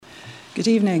Good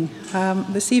evening.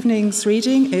 This evening's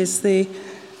reading is the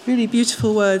really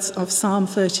beautiful words of Psalm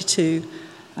 32,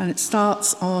 and it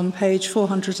starts on page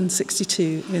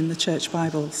 462 in the Church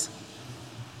Bibles.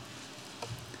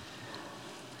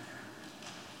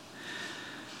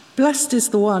 Blessed is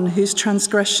the one whose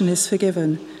transgression is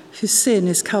forgiven, whose sin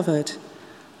is covered.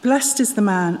 Blessed is the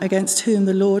man against whom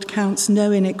the Lord counts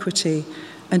no iniquity,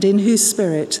 and in whose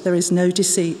spirit there is no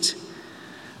deceit.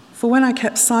 For when I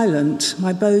kept silent,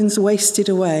 my bones wasted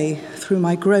away through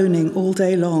my groaning all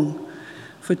day long.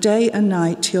 For day and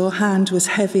night your hand was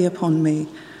heavy upon me.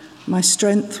 My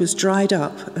strength was dried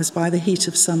up as by the heat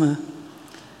of summer.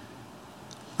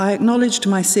 I acknowledged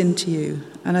my sin to you,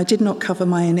 and I did not cover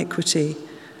my iniquity.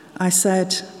 I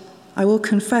said, I will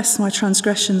confess my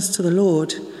transgressions to the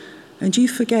Lord, and you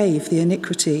forgave the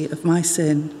iniquity of my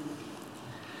sin.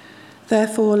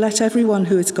 Therefore, let everyone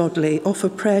who is godly offer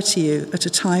prayer to you at a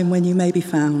time when you may be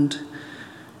found.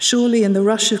 Surely in the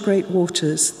rush of great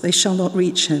waters they shall not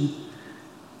reach him.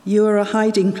 You are a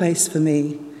hiding place for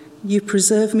me. You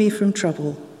preserve me from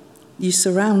trouble. You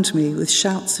surround me with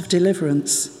shouts of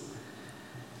deliverance.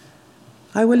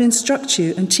 I will instruct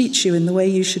you and teach you in the way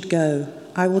you should go.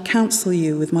 I will counsel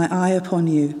you with my eye upon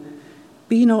you.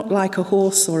 Be not like a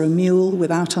horse or a mule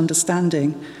without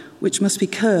understanding, which must be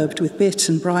curbed with bit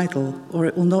and bridle, or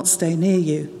it will not stay near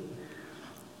you.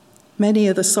 Many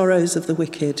are the sorrows of the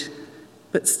wicked,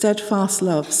 but steadfast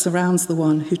love surrounds the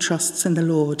one who trusts in the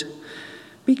Lord.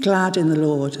 Be glad in the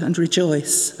Lord and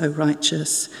rejoice, O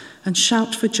righteous, and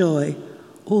shout for joy,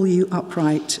 all you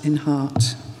upright in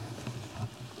heart.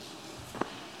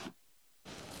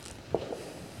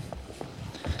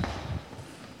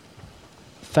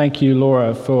 Thank you,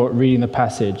 Laura, for reading the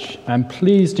passage, and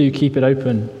please do keep it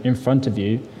open in front of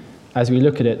you as we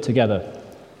look at it together.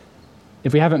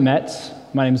 If we haven't met,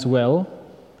 my name's Will.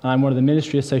 I'm one of the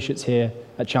ministry associates here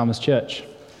at Chalmers Church.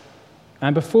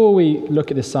 And before we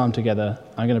look at this psalm together,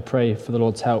 I'm going to pray for the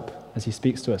Lord's help as he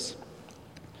speaks to us.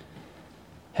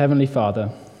 Heavenly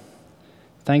Father,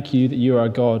 thank you that you are a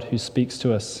God who speaks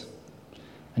to us,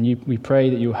 and we pray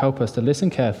that you will help us to listen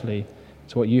carefully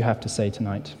to what you have to say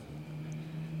tonight.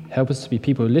 Help us to be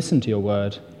people who listen to your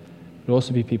word, but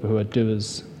also be people who are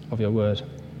doers of your word.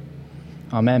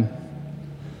 Amen.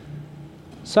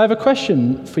 So I have a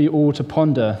question for you all to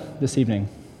ponder this evening.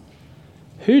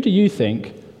 Who do you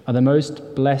think are the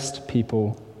most blessed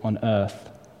people on earth?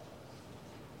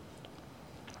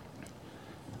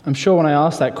 I'm sure when I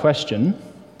ask that question,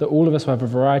 that all of us will have a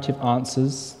variety of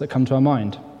answers that come to our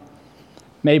mind.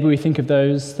 Maybe we think of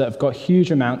those that have got huge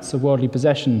amounts of worldly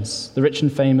possessions, the rich and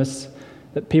famous,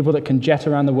 that people that can jet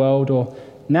around the world, or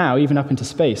now even up into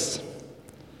space.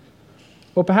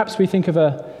 Or perhaps we think of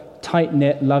a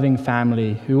tight-knit, loving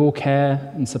family who all care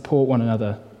and support one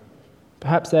another.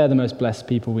 Perhaps they're the most blessed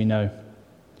people we know.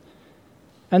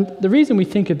 And the reason we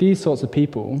think of these sorts of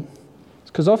people is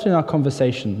because often in our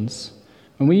conversations,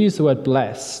 when we use the word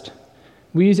blessed,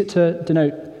 we use it to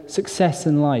denote success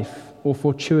in life, or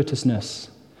fortuitousness,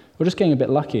 or just getting a bit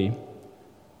lucky.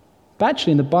 But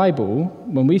actually in the Bible,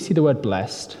 when we see the word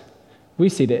blessed, we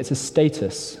see that it's a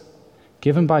status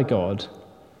given by God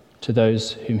to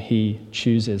those whom he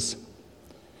chooses.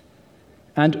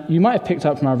 And you might have picked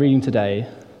up from our reading today,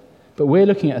 but we're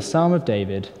looking at a Psalm of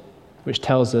David which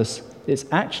tells us it's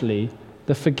actually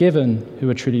the forgiven who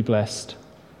are truly blessed.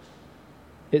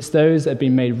 It's those that have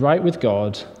been made right with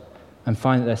God and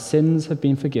find that their sins have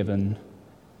been forgiven.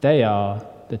 They are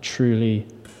the truly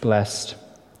blessed.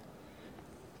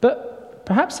 But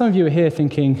perhaps some of you are here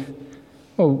thinking,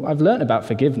 well, I've learned about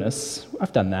forgiveness.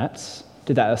 I've done that.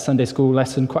 Did that at a Sunday school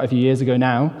lesson quite a few years ago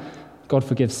now. God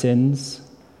forgives sins.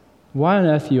 Why on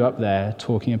earth are you up there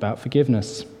talking about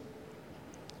forgiveness?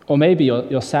 Or maybe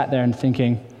you're sat there and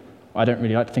thinking, I don't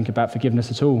really like to think about forgiveness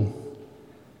at all.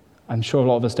 I'm sure a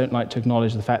lot of us don't like to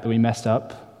acknowledge the fact that we messed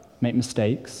up, make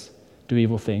mistakes, do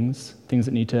evil things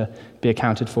that need to be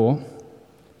accounted for.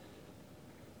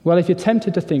 Well, if you're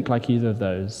tempted to think like either of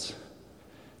those,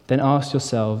 then ask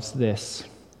yourselves this: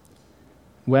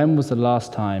 when was the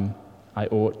last time I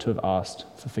ought to have asked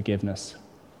for forgiveness?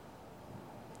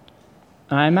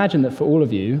 And I imagine that for all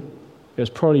of you, it was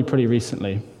probably pretty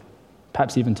recently,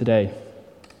 perhaps even today.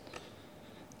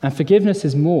 And forgiveness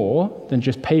is more than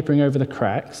just papering over the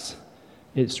cracks.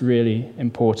 It's really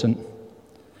important.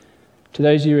 To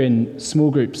those of you in small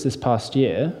groups this past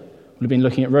year, we've been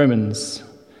looking at Romans.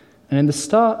 And in the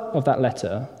start of that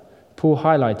letter, Paul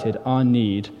highlighted our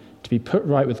need to be put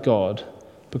right with God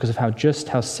because of how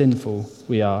sinful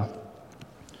we are.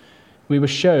 We were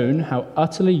shown how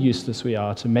utterly useless we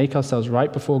are to make ourselves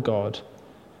right before God.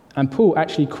 And Paul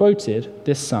actually quoted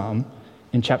this psalm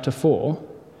in chapter 4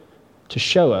 to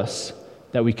show us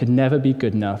that we could never be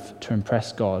good enough to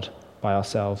impress God by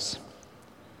ourselves.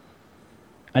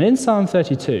 And in Psalm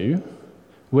 32,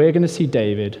 we're going to see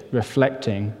David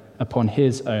reflecting upon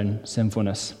his own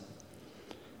sinfulness.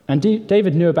 And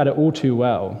David knew about it all too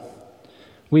well.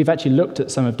 We've actually looked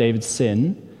at some of David's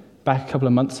sin back a couple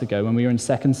of months ago when we were in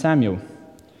 2 Samuel.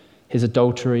 His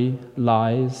adultery,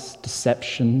 lies,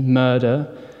 deception,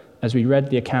 murder, as we read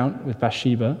the account with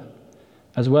Bathsheba,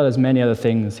 as well as many other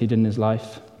things he did in his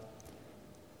life.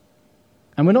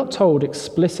 And we're not told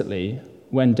explicitly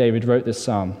when David wrote this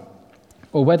psalm,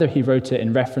 or whether he wrote it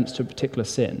in reference to a particular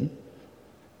sin.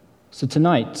 So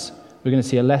tonight, we're going to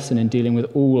see a lesson in dealing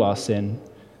with all our sin,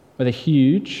 whether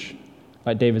huge,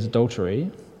 like David's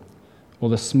adultery, or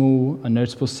the small,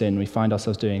 unnoticeable sin we find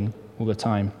ourselves doing all the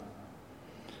time.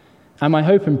 And my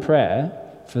hope and prayer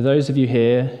for those of you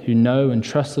here who know and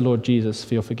trust the Lord Jesus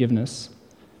for your forgiveness,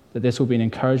 that this will be an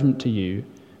encouragement to you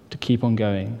to keep on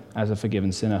going as a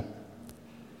forgiven sinner.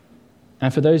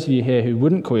 And for those of you here who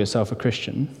wouldn't call yourself a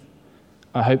Christian,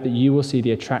 I hope that you will see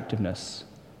the attractiveness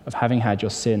of having had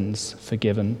your sins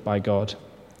forgiven by God.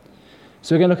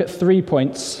 So we're going to look at 3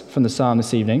 points from the psalm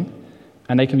this evening,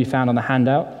 and they can be found on the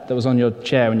handout that was on your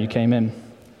chair when you came in.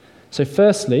 So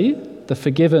firstly, the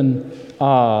forgiven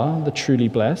are the truly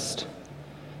blessed.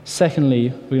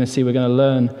 Secondly, we're going to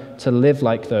learn to live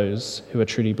like those who are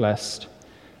truly blessed.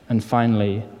 And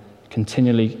finally,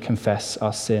 continually confess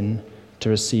our sin to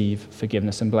receive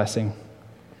forgiveness and blessing.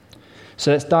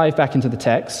 So let's dive back into the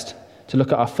text to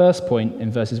look at our first point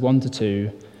in verses 1 to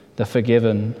 2, the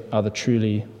forgiven are the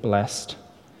truly blessed.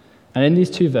 And in these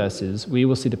 2 verses, we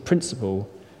will see the principle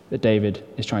that David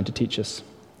is trying to teach us.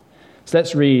 So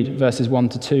let's read verses 1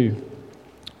 to 2.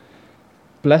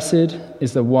 Blessed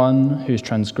is the one whose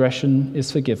transgression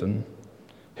is forgiven,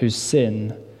 whose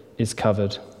sin is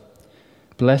covered.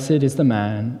 Blessed is the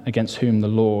man against whom the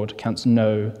Lord counts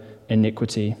no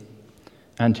iniquity,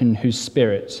 and in whose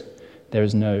spirit there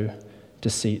is no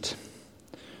deceit.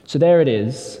 So there it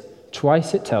is.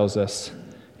 Twice it tells us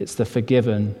it's the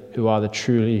forgiven who are the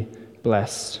truly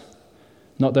blessed.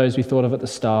 Not those we thought of at the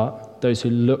start, those who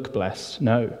look blessed.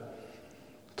 No.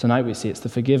 Tonight we see it's the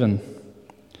forgiven.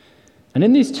 And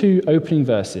in these 2 opening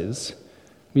verses,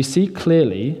 we see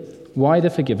clearly why the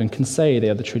forgiven can say they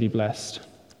are the truly blessed.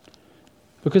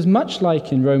 Because much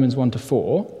like in Romans 1 to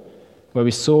 4, where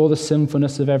we saw the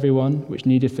sinfulness of everyone which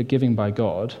needed forgiving by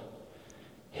God,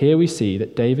 here we see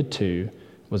that David too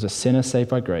was a sinner saved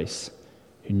by grace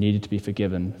who needed to be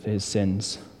forgiven for his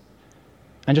sins.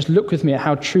 And just look with me at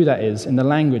how true that is in the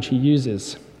language he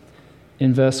uses.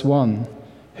 In verse 1,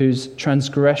 whose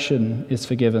transgression is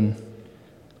forgiven.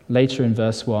 Later in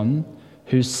verse 1,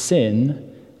 whose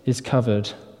sin is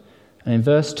covered. And in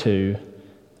verse 2,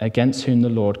 against whom the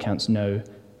Lord counts no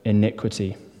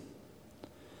iniquity.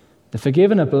 The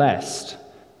forgiven are blessed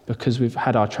because we've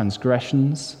had our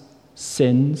transgressions,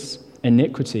 sins,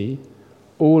 iniquity,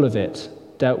 all of it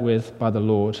dealt with by the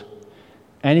Lord.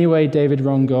 Any way David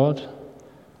wronged God,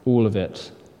 all of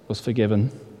it was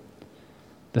forgiven.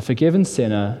 The forgiven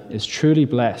sinner is truly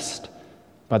blessed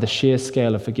by the sheer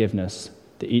scale of forgiveness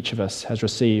that each of us has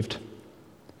received.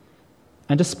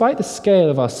 And despite the scale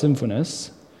of our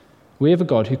sinfulness, we have a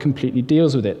God who completely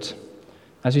deals with it.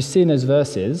 As we see in those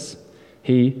verses,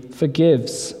 he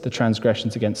forgives the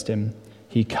transgressions against him,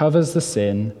 he covers the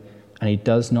sin, and he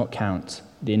does not count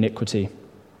the iniquity.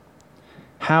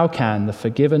 How can the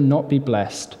forgiven not be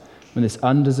blessed when this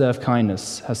undeserved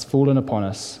kindness has fallen upon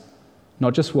us,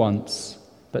 not just once,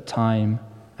 but time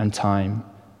and time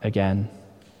again?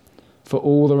 For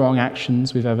all the wrong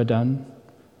actions we've ever done,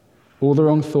 all the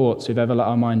wrong thoughts we've ever let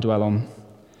our mind dwell on,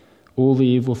 all the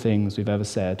evil things we've ever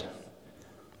said,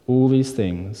 all these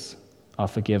things are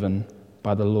forgiven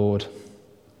by the Lord.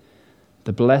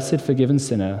 The blessed forgiven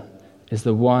sinner is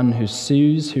the one who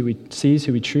sees who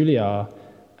we truly are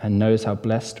and knows how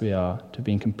blessed we are to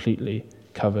being completely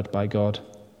covered by God.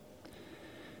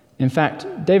 In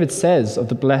fact, David says of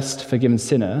the blessed forgiven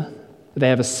sinner that they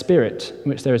have a spirit in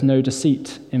which there is no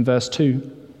deceit in verse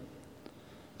 2.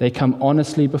 They come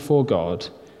honestly before God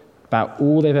about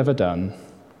all they've ever done.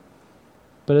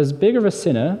 But as big of a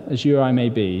sinner as you or I may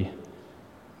be,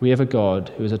 we have a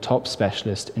God who is a top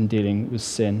specialist in dealing with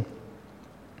sin.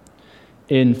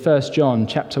 In 1 John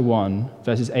chapter 1,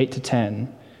 verses 8 to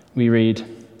 10, we read,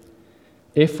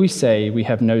 "If we say we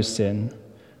have no sin,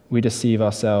 we deceive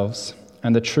ourselves,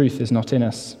 and the truth is not in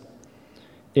us.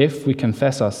 If we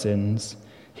confess our sins,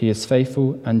 he is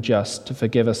faithful and just to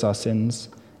forgive us our sins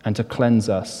and to cleanse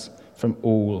us from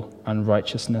all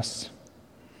unrighteousness.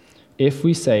 If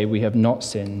we say we have not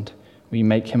sinned, we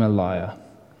make him a liar,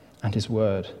 and his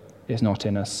word is not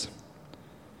in us."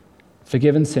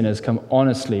 Forgiven sinners come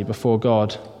honestly before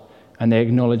God, and they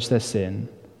acknowledge their sin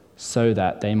so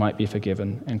that they might be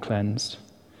forgiven and cleansed.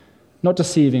 Not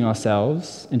deceiving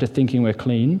ourselves into thinking we're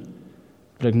clean,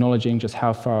 but acknowledging just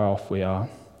how far off we are.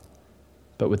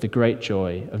 But with the great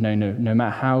joy of knowing no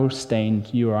matter how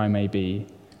stained you or I may be,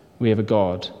 we have a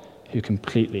God who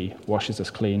completely washes us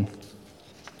clean.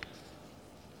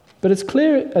 But as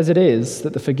clear as it is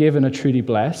that the forgiven are truly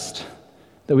blessed,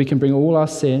 that we can bring all our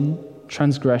sin,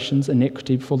 transgressions,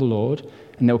 iniquity before the Lord,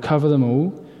 and He'll cover them all,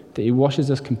 that He washes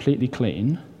us completely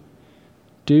clean,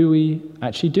 do we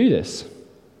actually do this?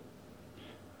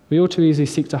 We all too easily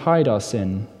seek to hide our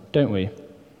sin, don't we?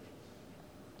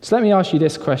 So let me ask you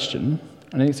this question,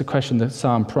 and I think it's a question the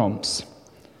psalm prompts.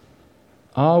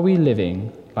 Are we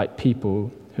living like people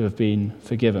who have been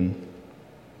forgiven?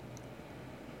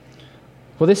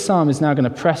 Well, this psalm is now going to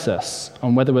press us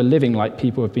on whether we're living like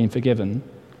people who have been forgiven,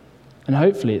 and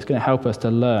hopefully it's going to help us to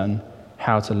learn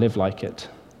how to live like it.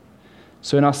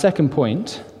 So in our second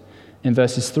point, in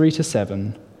verses 3 to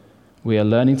 7, we are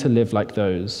learning to live like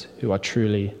those who are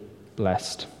truly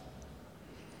blessed.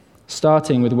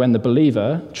 Starting with when the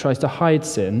believer tries to hide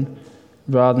sin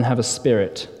rather than have a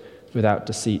spirit without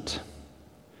deceit.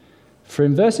 For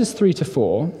in verses 3 to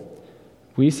 4,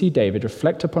 we see David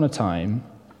reflect upon a time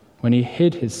when he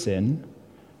hid his sin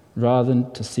rather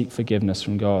than to seek forgiveness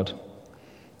from God.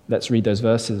 Let's read those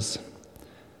verses.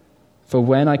 For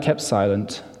when I kept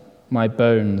silent, my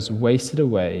bones wasted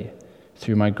away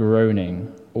through my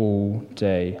groaning all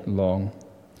day long.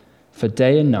 For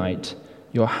day and night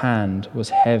your hand was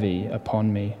heavy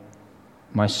upon me.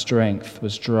 My strength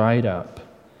was dried up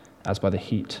as by the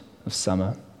heat of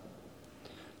summer.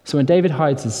 So when David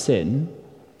hides his sin,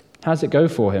 how does it go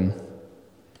for him?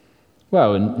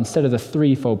 Well, instead of the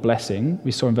threefold blessing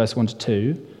we saw in verse 1 to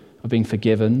 2 of being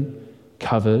forgiven,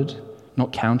 covered,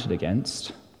 not counted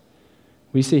against,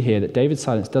 we see here that David's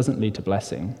silence doesn't lead to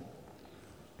blessing,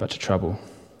 but to trouble.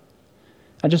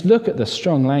 And just look at the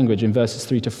strong language in verses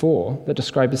 3 to 4 that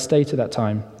describe his state at that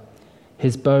time.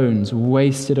 His bones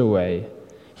wasted away.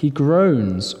 He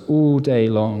groans all day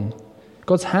long.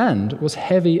 God's hand was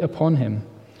heavy upon him,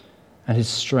 and his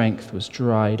strength was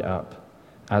dried up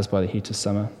as by the heat of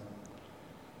summer.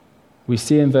 We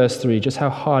see in verse 3 just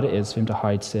how hard it is for him to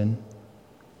hide sin,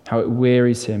 how it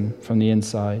wearies him from the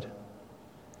inside.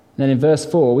 And then in verse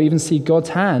 4, we even see God's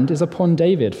hand is upon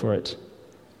David for it.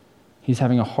 He's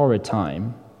having a horrid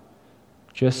time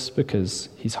just because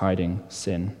he's hiding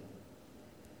sin.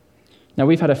 Now,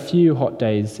 we've had a few hot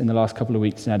days in the last couple of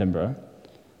weeks in Edinburgh,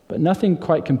 but nothing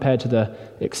quite compared to the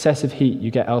excessive heat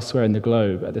you get elsewhere in the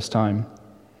globe at this time,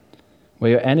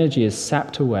 where your energy is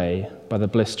sapped away by the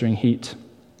blistering heat.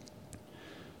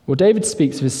 Well, David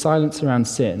speaks of his silence around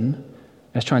sin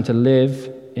as trying to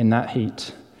live in that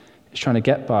heat. He's trying to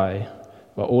get by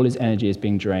while all his energy is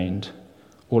being drained,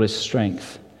 all his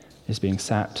strength is being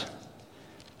sapped.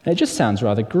 And it just sounds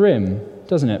rather grim,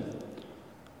 doesn't it?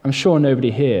 I'm sure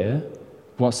nobody here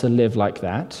wants to live like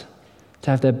that,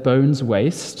 to have their bones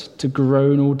waste, to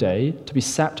groan all day, to be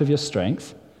sapped of your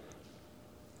strength.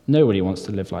 Nobody wants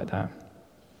to live like that.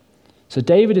 So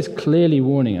David is clearly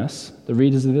warning us, the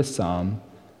readers of this psalm,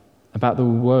 about the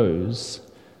woes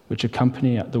which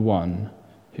accompany the one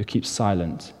who keeps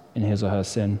silent in his or her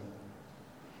sin.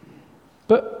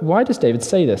 But why does David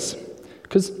say this?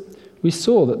 Because we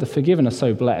saw that the forgiven are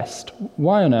so blessed.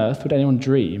 Why on earth would anyone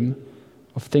dream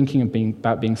of thinking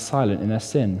about being silent in their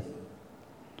sin?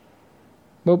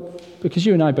 Well, because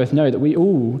you and I both know that we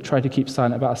all try to keep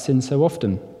silent about our sin so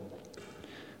often.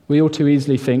 We all too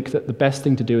easily think that the best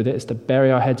thing to do with it is to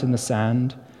bury our heads in the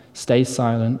sand, stay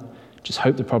silent, just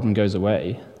hope the problem goes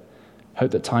away,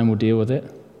 hope that time will deal with it,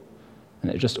 and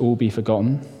it'll just all be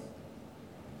forgotten.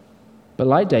 But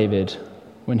like David,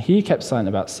 when he kept silent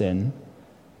about sin,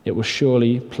 it will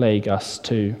surely plague us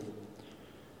too.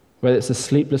 Whether it's the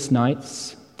sleepless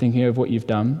nights, thinking over what you've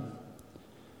done,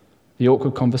 the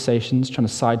awkward conversations, trying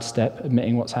to sidestep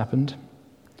admitting what's happened,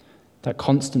 that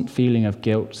constant feeling of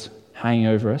guilt hanging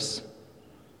over us.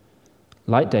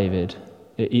 Like David,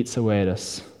 it eats away at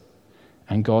us,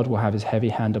 and God will have his heavy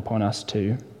hand upon us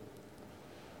too.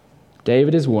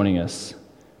 David is warning us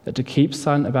that to keep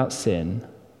silent about sin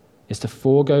is to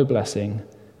forego blessing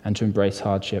and to embrace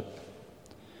hardship.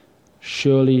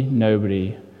 Surely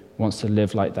nobody wants to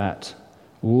live like that,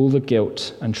 all the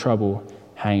guilt and trouble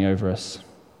hanging over us.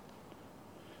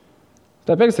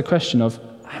 That begs the question of,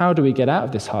 how do we get out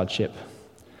of this hardship?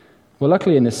 Well,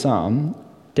 luckily in this psalm,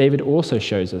 David also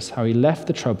shows us how he left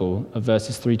the trouble of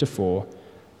verses 3 to 4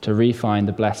 to re-find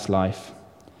the blessed life.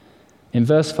 In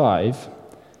verse 5,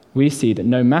 we see that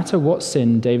no matter what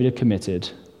sin David had committed,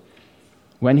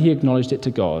 when he acknowledged it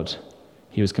to God,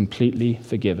 he was completely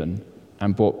forgiven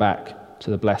and brought back to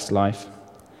the blessed life.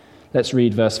 Let's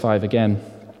read verse 5 again.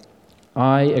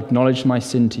 I acknowledged my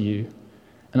sin to you,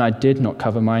 and I did not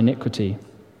cover my iniquity.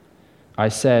 I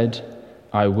said,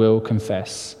 I will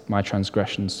confess my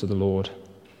transgressions to the Lord,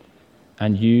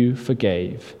 and you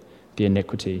forgave the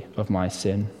iniquity of my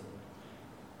sin.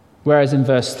 Whereas in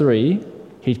verse 3,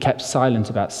 he'd kept silent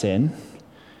about sin,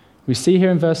 we see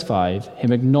here in verse 5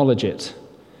 him acknowledge it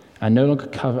and no longer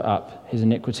cover up his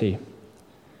iniquity.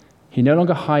 He no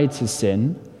longer hides his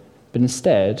sin, but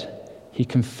instead he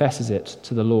confesses it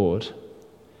to the Lord.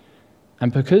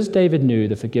 And because David knew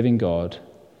the forgiving God,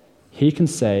 he can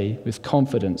say with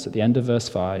confidence at the end of verse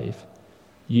 5,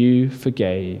 you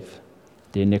forgave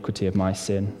the iniquity of my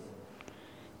sin.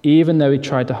 Even though he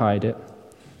tried to hide it,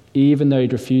 even though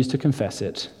he'd refused to confess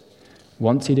it,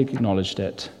 once he'd acknowledged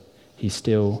it, he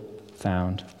still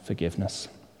found forgiveness.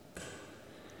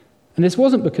 And this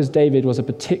wasn't because David was a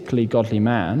particularly godly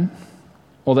man,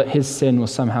 or that his sin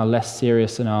was somehow less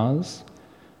serious than ours,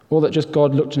 or that just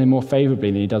God looked on him more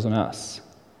favorably than he does on us.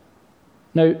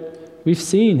 No, we've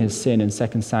seen his sin in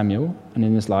 2 Samuel and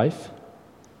in his life,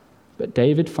 but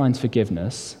David finds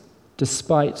forgiveness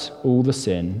despite all the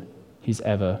sin he's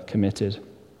ever committed.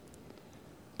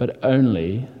 But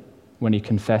only when he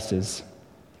confesses.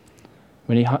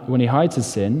 When he hides his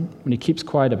sin, when he keeps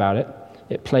quiet about it,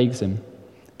 it plagues him,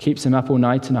 keeps him up all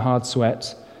night in a hard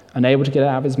sweat, unable to get it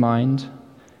out of his mind.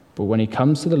 But when he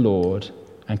comes to the Lord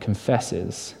and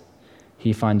confesses,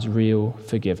 he finds real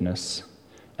forgiveness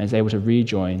and is able to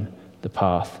rejoin the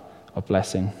path of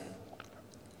blessing.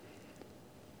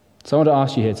 So I want to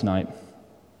ask you here tonight,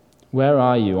 where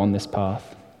are you on this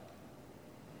path?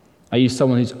 Are you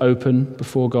someone who's open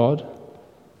before God,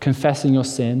 confessing your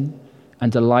sin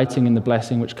and delighting in the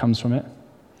blessing which comes from it?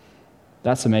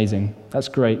 That's amazing. That's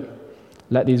great.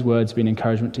 Let these words be an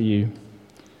encouragement to you,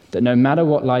 that no matter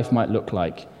what life might look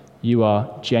like, you are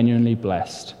genuinely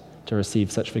blessed to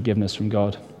receive such forgiveness from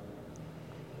God.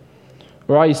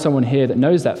 Or are you someone here that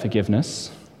knows that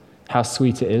forgiveness, how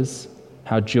sweet it is,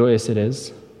 how joyous it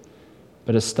is,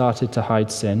 but has started to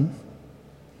hide sin?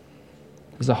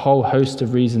 There's a whole host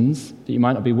of reasons that you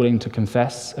might not be willing to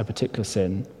confess a particular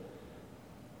sin,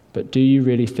 but do you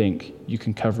really think you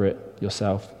can cover it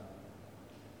yourself?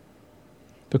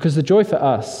 Because the joy for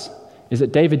us is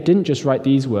that David didn't just write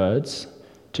these words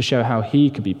to show how he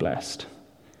could be blessed,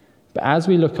 but as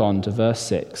we look on to verse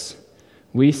 6,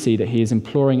 we see that he is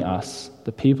imploring us,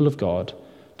 the people of God,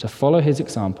 to follow his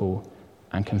example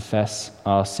and confess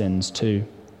our sins too,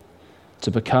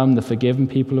 to become the forgiven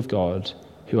people of God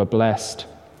who are blessed.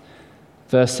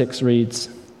 Verse 6 reads,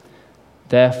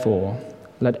 therefore,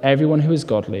 let everyone who is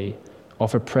godly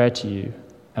offer prayer to you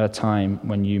at a time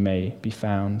when you may be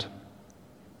found.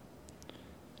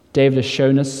 David has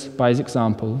shown us by his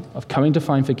example of coming to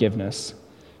find forgiveness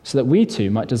so that we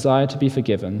too might desire to be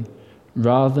forgiven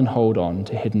rather than hold on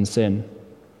to hidden sin.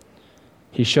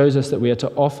 He shows us that we are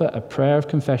to offer a prayer of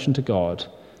confession to God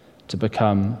to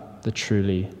become the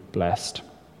truly blessed.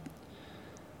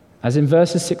 As in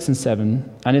verses 6 and 7,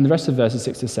 and in the rest of verses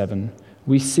 6 to 7,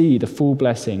 we see the full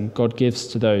blessing God gives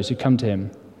to those who come to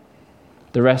him.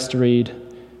 The rest read,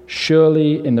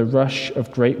 surely in the rush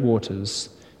of great waters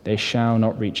they shall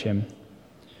not reach him.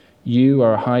 You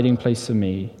are a hiding place for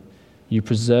me. You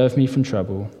preserve me from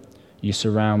trouble. You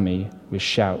surround me with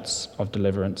shouts of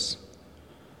deliverance.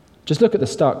 Just look at the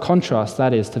stark contrast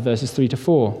that is to verses 3 to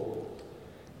 4.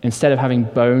 Instead of having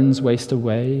bones waste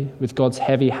away with God's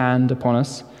heavy hand upon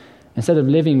us, instead of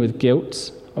living with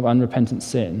guilt of unrepentant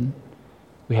sin,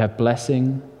 we have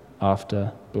blessing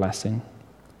after blessing.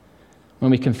 When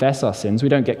we confess our sins, we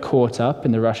don't get caught up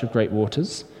in the rush of great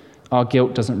waters. Our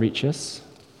guilt doesn't reach us,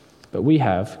 but we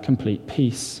have complete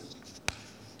peace.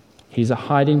 He's a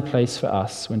hiding place for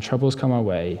us when troubles come our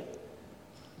way.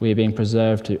 We are being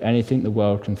preserved to anything the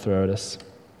world can throw at us.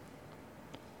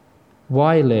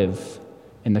 Why live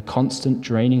in the constant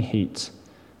draining heat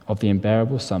of the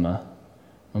unbearable summer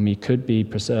when we could be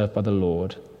preserved by the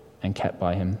Lord and kept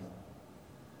by him?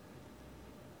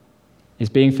 Is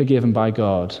being forgiven by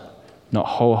God not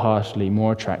wholeheartedly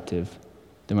more attractive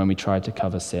than when we try to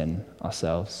cover sin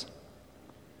ourselves?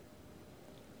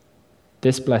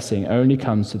 This blessing only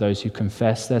comes to those who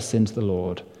confess their sin to the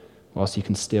Lord whilst he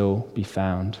can still be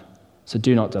found. So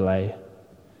do not delay.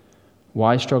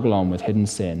 Why struggle on with hidden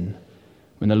sin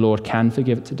when the Lord can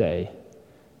forgive it today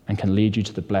and can lead you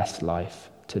to the blessed life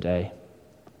today?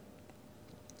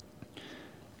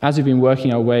 As we've been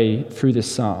working our way through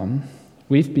this psalm,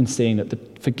 we've been seeing that the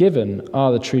forgiven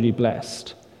are the truly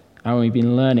blessed, and we've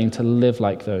been learning to live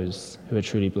like those who are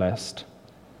truly blessed.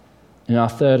 In our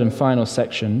third and final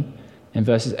section, in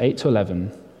verses 8 to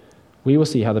 11, we will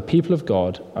see how the people of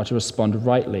God are to respond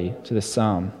rightly to this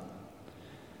psalm.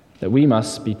 That we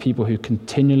must be people who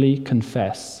continually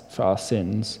confess for our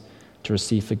sins to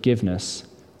receive forgiveness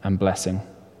and blessing.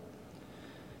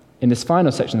 In this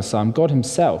final section of the psalm, God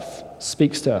himself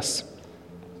speaks to us,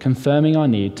 confirming our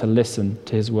need to listen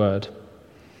to his word.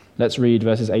 Let's read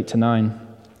verses 8 to 9.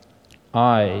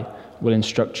 I will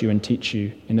instruct you and teach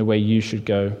you in the way you should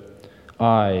go.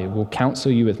 I will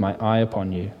counsel you with my eye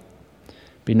upon you.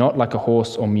 Be not like a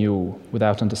horse or mule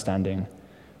without understanding,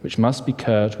 which must be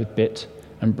curbed with bit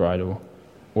and bridle,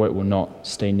 or it will not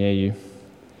stay near you.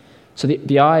 So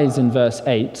the eyes in verse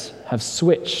 8 have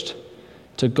switched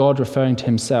to God referring to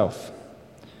himself.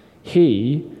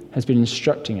 He has been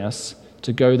instructing us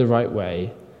to go the right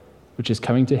way, which is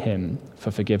coming to him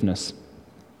for forgiveness.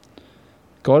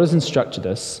 God has instructed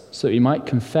us so that we might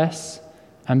confess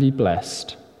and be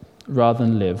blessed, rather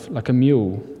than live like a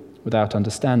mule without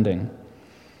understanding.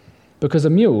 Because a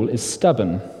mule is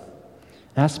stubborn.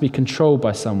 It has to be controlled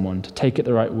by someone to take it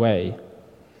the right way.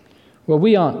 Well,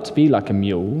 we aren't to be like a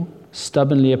mule,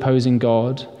 stubbornly opposing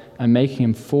God and making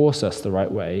him force us the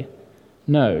right way.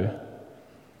 No,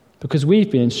 because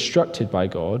we've been instructed by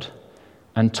God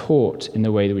and taught in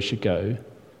the way that we should go,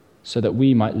 so that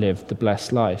we might live the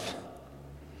blessed life.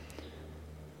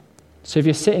 So if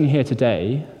you're sitting here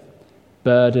today,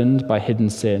 burdened by hidden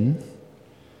sin,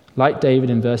 like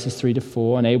David in verses 3 to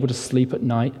 4, unable to sleep at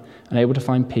night, unable to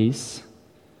find peace,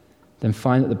 then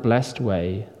find that the blessed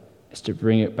way is to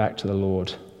bring it back to the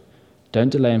Lord. Don't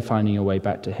delay in finding your way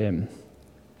back to him.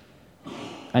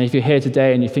 And if you're here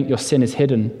today and you think your sin is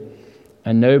hidden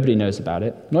and nobody knows about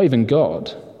it, not even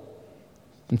God,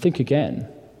 then think again.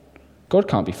 God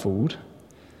can't be fooled.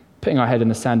 Putting our head in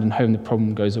the sand and hoping the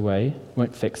problem goes away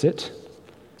won't fix it.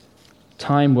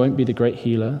 Time won't be the great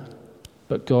healer,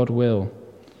 but God will.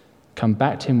 Come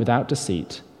back to him without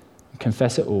deceit and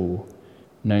confess it all,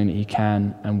 knowing that he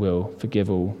can and will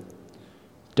forgive all.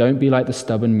 Don't be like the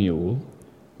stubborn mule,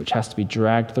 which has to be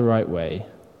dragged the right way,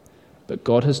 but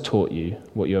God has taught you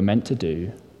what you are meant to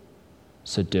do,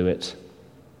 so do it.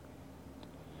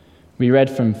 We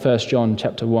read from 1 John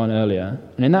chapter 1 earlier,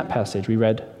 and in that passage we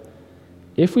read,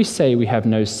 if we say we have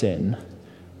no sin,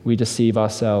 we deceive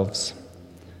ourselves,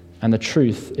 and the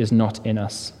truth is not in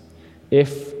us.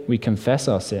 If we confess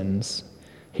our sins,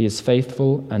 he is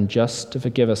faithful and just to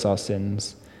forgive us our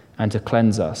sins and to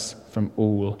cleanse us from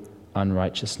all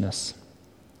unrighteousness.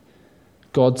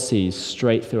 God sees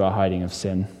straight through our hiding of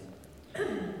sin.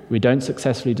 We don't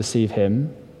successfully deceive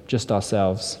him, just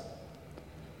ourselves.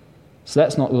 So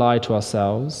let's not lie to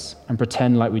ourselves and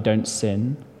pretend like we don't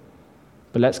sin,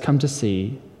 but let's come to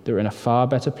see that we're in a far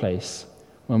better place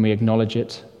when we acknowledge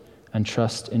it and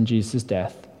trust in Jesus'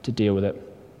 death to deal with it.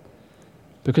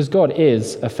 Because God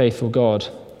is a faithful God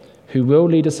who will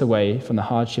lead us away from the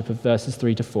hardship of verses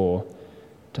 3 to 4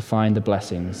 to find the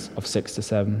blessings of 6 to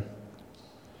 7.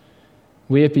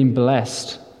 We have been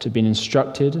blessed to be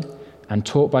instructed and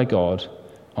taught by God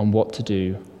on what to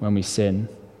do when we sin.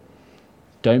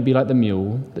 Don't be like the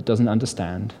mule that doesn't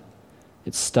understand.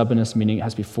 Its stubbornness meaning it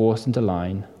has to be forced into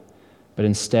line, but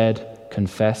instead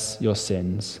confess your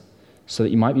sins so that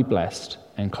you might be blessed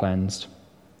and cleansed.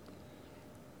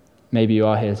 Maybe you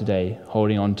are here today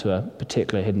holding on to a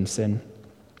particular hidden sin.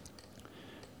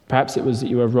 Perhaps it was that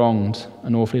you were wronged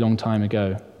an awfully long time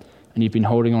ago, and you've been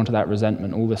holding on to that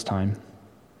resentment all this time.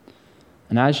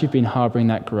 And as you've been harboring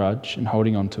that grudge and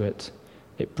holding on to it,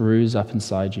 it brews up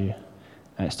inside you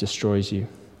and it destroys you.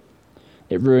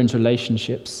 It ruins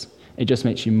relationships. It just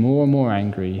makes you more and more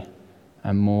angry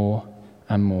and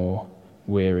more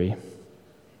weary.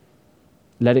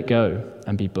 Let it go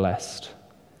and be blessed.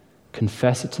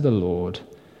 Confess it to the Lord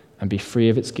and be free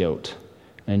of its guilt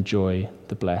and enjoy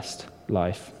the blessed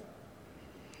life.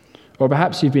 Or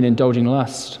perhaps you've been indulging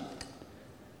lust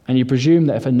and you presume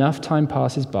that if enough time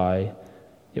passes by,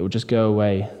 it will just go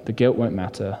away. The guilt won't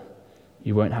matter.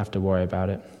 You won't have to worry about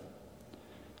it.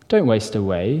 Don't waste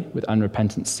away with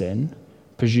unrepentant sin,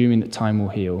 presuming that time will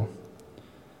heal.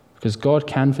 Because God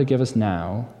can forgive us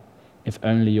now if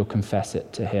only you'll confess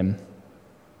it to him.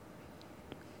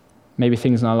 Maybe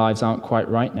things in our lives aren't quite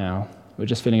right now. We're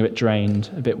just feeling a bit drained,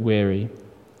 a bit weary.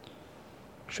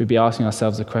 Should we be asking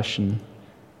ourselves the question,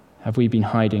 have we been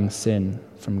hiding sin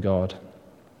from God?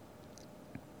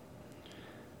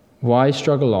 Why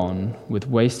struggle on with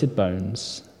wasted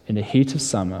bones in the heat of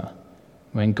summer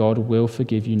when God will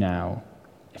forgive you now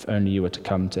if only you were to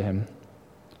come to him?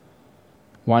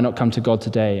 Why not come to God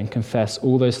today and confess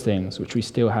all those things which we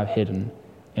still have hidden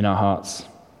in our hearts?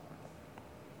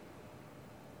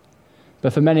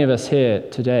 But for many of us here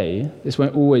today, this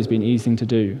won't always be an easy thing to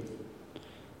do.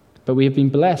 But we have been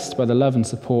blessed by the love and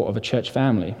support of a church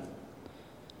family.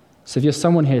 So if you're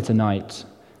someone here tonight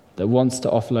that wants to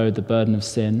offload the burden of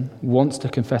sin, wants to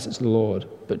confess it to the Lord,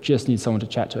 but just needs someone to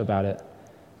chat to about it,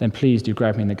 then please do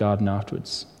grab me in the garden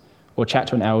afterwards, or chat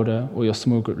to an elder or your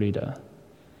small group leader.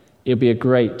 It would be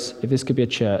great if this could be a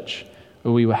church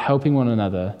where we were helping one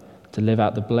another to live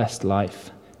out the blessed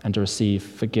life and to receive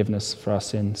forgiveness for our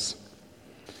sins.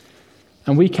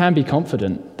 And we can be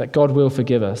confident that God will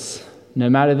forgive us, no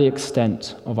matter the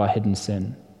extent of our hidden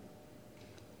sin.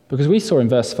 Because we saw in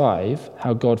verse 5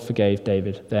 how God forgave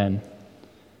David then.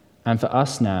 And for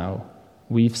us now,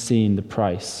 we've seen the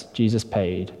price Jesus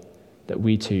paid that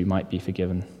we too might be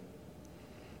forgiven.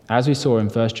 As we saw in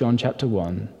 1 John chapter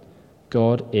 1,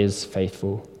 God is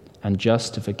faithful and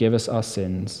just to forgive us our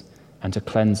sins and to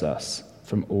cleanse us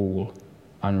from all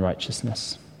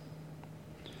unrighteousness.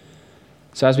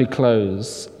 So as we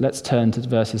close, let's turn to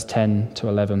verses 10 to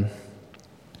 11.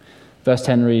 Verse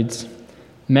 10 reads,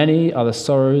 "Many are the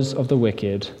sorrows of the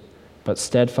wicked, but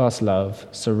steadfast love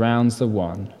surrounds the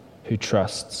one who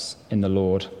trusts in the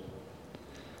Lord."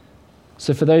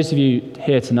 So for those of you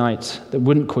here tonight that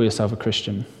wouldn't call yourself a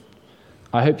Christian,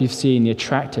 I hope you've seen the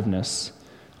attractiveness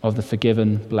of the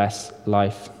forgiven, blessed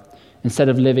life. Instead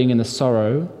of living in the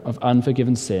sorrow of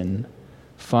unforgiven sin,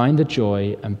 find the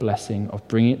joy and blessing of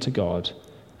bringing it to God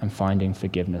and finding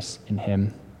forgiveness in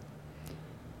Him.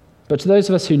 But to those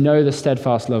of us who know the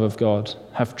steadfast love of God,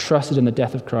 have trusted in the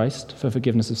death of Christ for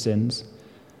forgiveness of sins,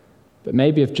 but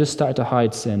maybe have just started to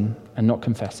hide sin and not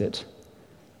confess it,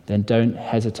 then don't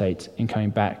hesitate in coming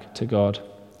back to God.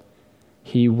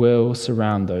 He will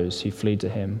surround those who flee to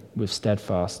Him with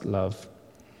steadfast love.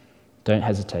 Don't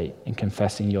hesitate in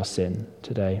confessing your sin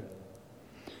today.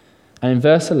 And in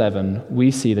verse 11, we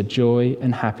see the joy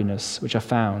and happiness which are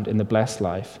found in the blessed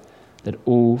life that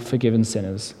all forgiven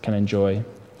sinners can enjoy.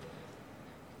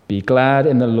 "Be glad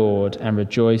in the Lord and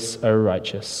rejoice, O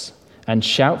righteous, and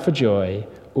shout for joy,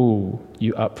 all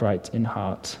you upright in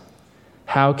heart."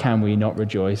 How can we not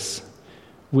rejoice?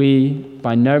 We,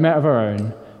 by no merit of our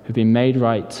own, who've been made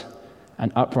right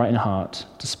and upright in heart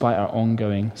despite our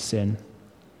ongoing sin.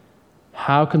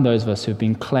 How can those of us who have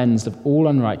been cleansed of all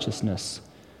unrighteousness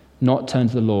not turn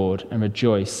to the Lord and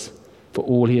rejoice for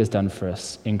all He has done for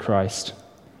us in Christ?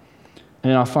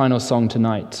 And in our final song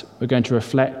tonight, we're going to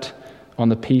reflect on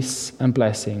the peace and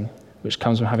blessing which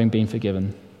comes from having been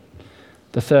forgiven.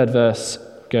 The third verse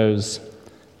goes,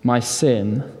 "My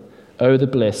sin, oh the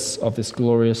bliss of this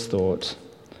glorious thought,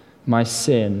 my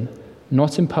sin,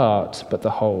 not in part but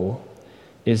the whole,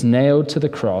 is nailed to the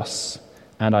cross,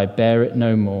 and I bear it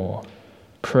no more.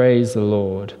 Praise the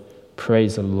Lord,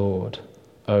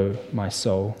 O my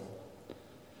soul."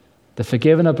 The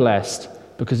forgiven are blessed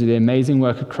because of the amazing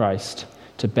work of Christ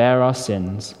to bear our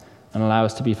sins and allow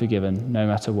us to be forgiven no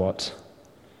matter what.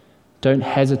 Don't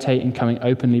hesitate in coming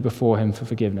openly before Him for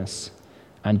forgiveness,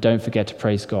 and don't forget to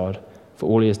praise God for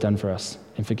all He has done for us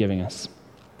in forgiving us.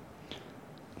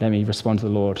 Let me respond to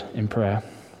the Lord in prayer.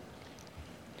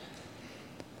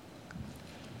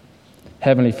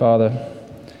 Heavenly Father,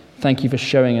 thank You for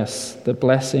showing us the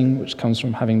blessing which comes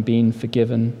from having been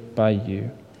forgiven by You.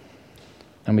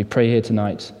 And we pray here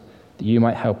tonight that You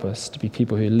might help us to be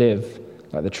people who live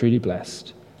like the truly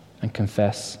blessed and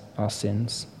confess our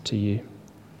sins to You.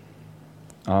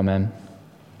 Amen.